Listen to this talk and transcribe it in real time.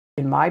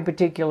my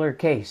particular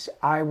case,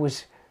 I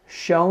was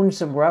shown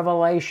some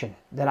revelation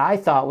that I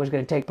thought was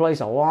going to take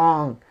place a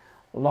long,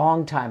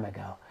 long time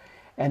ago.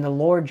 And the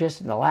Lord just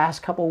in the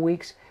last couple of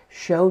weeks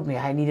showed me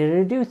I needed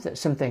to do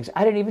some things.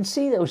 I didn't even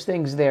see those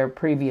things there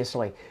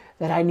previously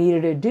that I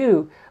needed to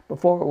do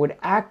before it would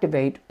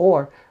activate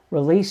or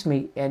release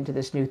me into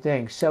this new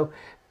thing. So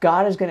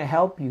God is going to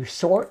help you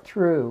sort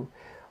through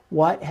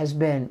what He's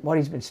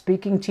been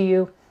speaking to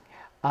you,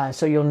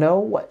 so you'll know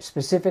what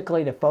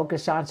specifically to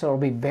focus on. So it'll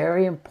be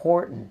very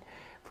important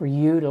for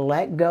you to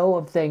let go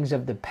of things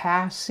of the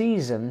past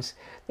seasons,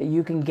 that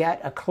you can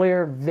get a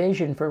clear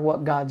vision for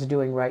what God's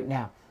doing right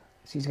now.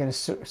 So He's going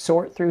to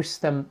sort through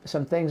some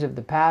things of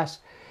the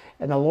past,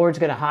 and the Lord's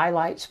going to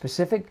highlight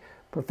specific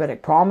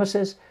prophetic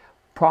promises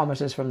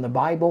from the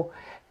Bible,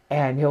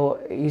 and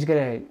He's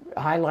going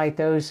to highlight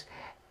those,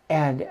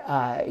 and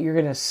you're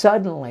going to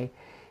suddenly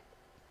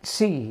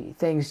see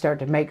things start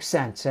to make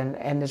sense.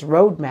 And this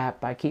roadmap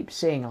I keep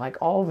seeing, like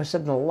all of a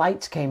sudden the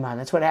lights came on.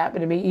 That's what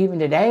happened to me even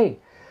today.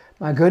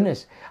 My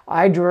goodness,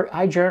 I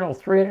journal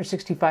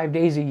 365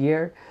 days a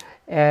year,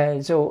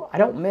 and so I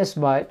don't miss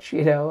much.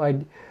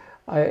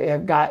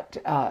 I've got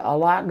a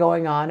lot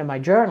going on in my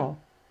journal,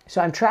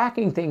 so I'm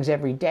tracking things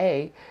every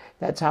day.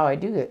 That's how I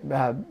do it.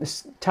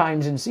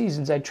 Times and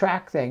seasons, I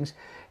track things.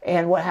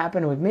 And what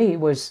happened with me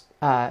was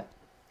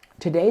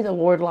today the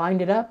Lord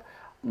lined it up.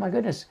 Oh my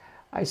goodness,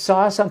 I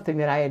saw something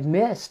that I had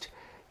missed,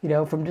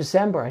 from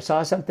December. I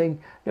saw something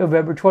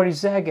November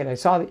 22nd. I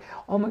saw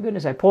oh my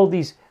goodness, I pulled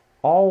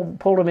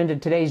them into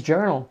today's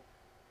journal.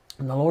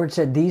 And the Lord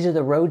said, these are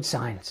the road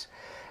signs.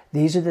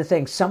 These are the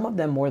things. Some of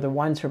them were the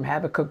ones from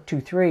Habakkuk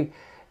 2:3.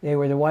 They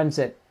were the ones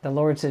that the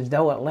Lord says,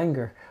 though it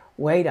linger,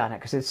 wait on it.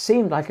 Because it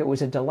seemed like it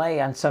was a delay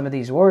on some of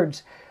these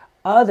words.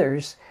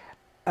 Others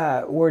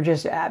were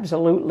just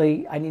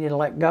absolutely, I needed to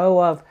let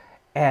go of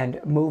and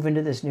move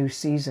into this new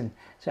season.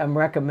 So I'm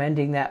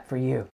recommending that for you.